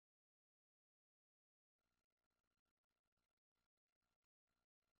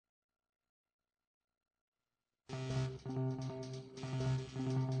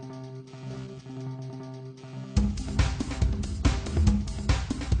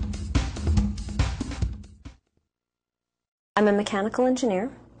I'm a mechanical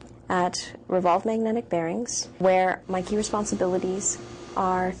engineer at Revolve Magnetic Bearings, where my key responsibilities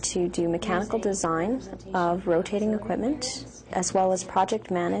are to do mechanical design of rotating equipment, as well as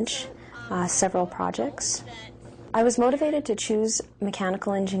project manage several projects. I was motivated to choose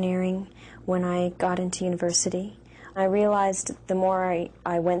mechanical engineering when I got into university. I realized the more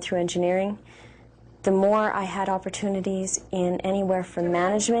I went through engineering, the more I had opportunities in anywhere from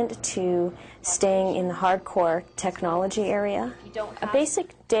management to staying in the hardcore technology area. A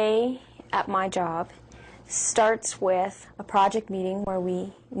basic day at my job starts with a project meeting where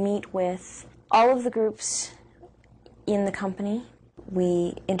we meet with all of the groups in the company.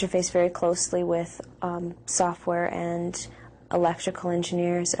 We interface very closely with software and electrical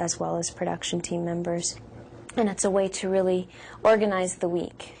engineers as well as production team members. And it's a way to really organize the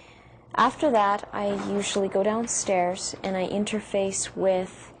week. After that, I usually go downstairs and I interface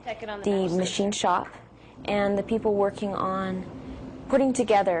with the machine shop and the people working on putting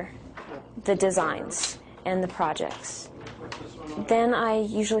together the designs and the projects. Then I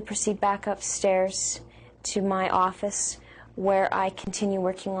usually proceed back upstairs to my office where I continue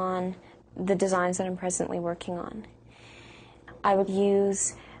working on the designs that I'm presently working on. I would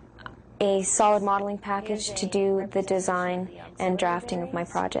use a solid modeling package to do the design and drafting of my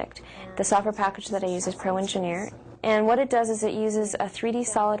project. The software package that I use is Pro Engineer, and what it does is it uses a 3D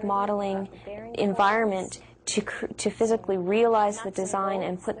solid modeling environment to physically realize the design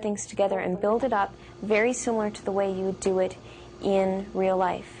and put things together and build it up very similar to the way you would do it in real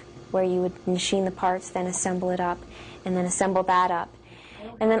life, where you would machine the parts, then assemble it up, and then assemble that up.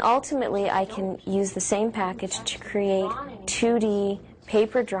 And then ultimately I can use the same package to create 2D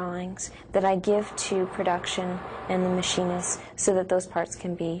paper drawings that I give to production and the machinists so that those parts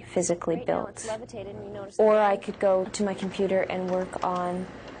can be physically built. Or I could go to my computer and work on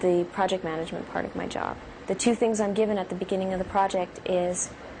the project management part of my job. The two things I'm given at the beginning of the project is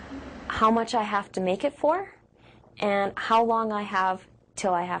how much I have to make it for and how long I have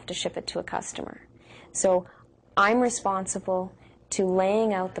till I have to ship it to a customer. So I'm responsible to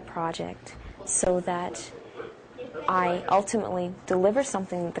laying out the project so that I ultimately deliver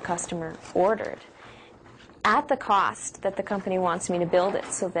something that the customer ordered at the cost that the company wants me to build it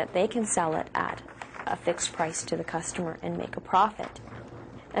so that they can sell it at a fixed price to the customer and make a profit.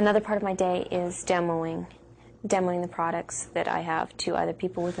 Another part of my day is demoing the products that I have to other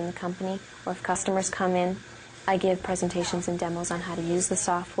people within the company, or if customers come in, I give presentations and demos on how to use the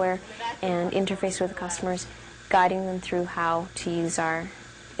software and interface with the customers, guiding them through how to use our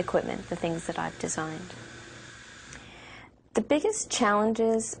equipment, the things that I've designed. The biggest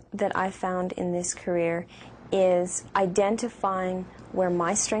challenges that I've found in this career is identifying where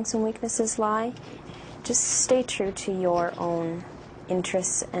my strengths and weaknesses lie. Just stay true to your own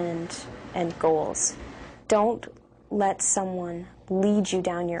interests and goals. Don't let someone lead you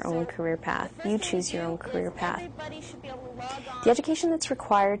down your own career path. You choose your own career path. The education that's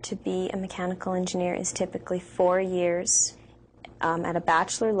required to be a mechanical engineer is typically 4 years at a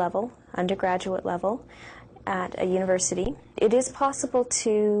bachelor level, undergraduate level, at a university. It is possible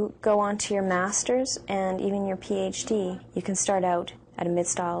to go on to your master's and even your PhD. You can start out at a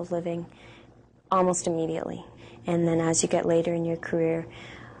mid-style of living almost immediately. And then as you get later in your career,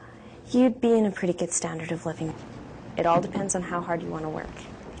 you'd be in a pretty good standard of living. It all depends on how hard you want to work.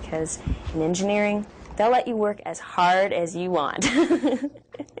 Because in engineering, they'll let you work as hard as you want.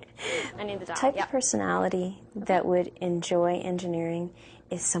 I need the dot. Type of personality that would enjoy engineering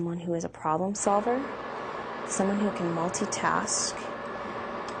is someone who is a problem solver, someone who can multitask,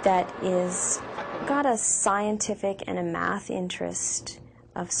 that is got a scientific and a math interest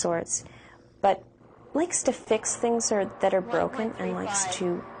of sorts, but likes to fix things that are broken and likes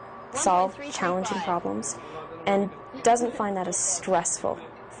to solve challenging problems and doesn't find that a stressful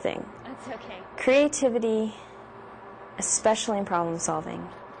thing. Creativity, especially in problem solving,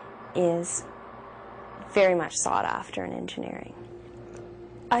 is very much sought after in engineering.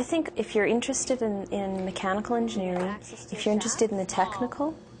 I think if you're interested in mechanical engineering, if you're interested in the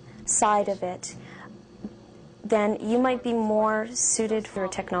technical side of it, then you might be more suited for a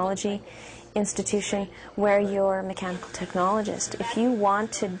technology institution where you're a mechanical technologist. If you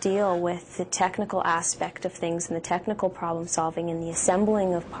want to deal with the technical aspect of things and the technical problem solving and the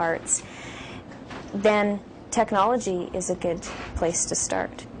assembling of parts, then technology is a good place to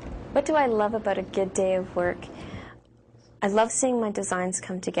start. What do I love about a good day of work? I love seeing my designs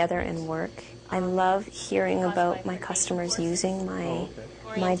come together and work. I love hearing about my customers using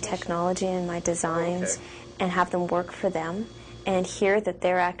my technology and my designs and have them work for them and hear that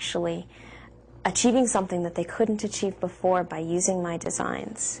they're actually achieving something that they couldn't achieve before by using my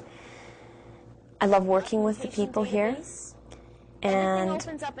designs. I love working with the people here.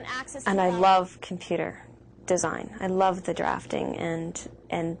 and I love computer design. I love the drafting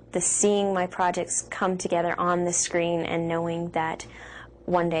and the seeing my projects come together on the screen and knowing that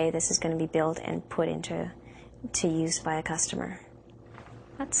one day this is going to be built and put into use by a customer.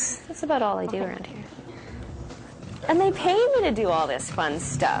 That's about all I do around here. And they pay me to do all this fun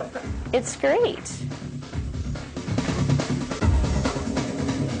stuff. It's great.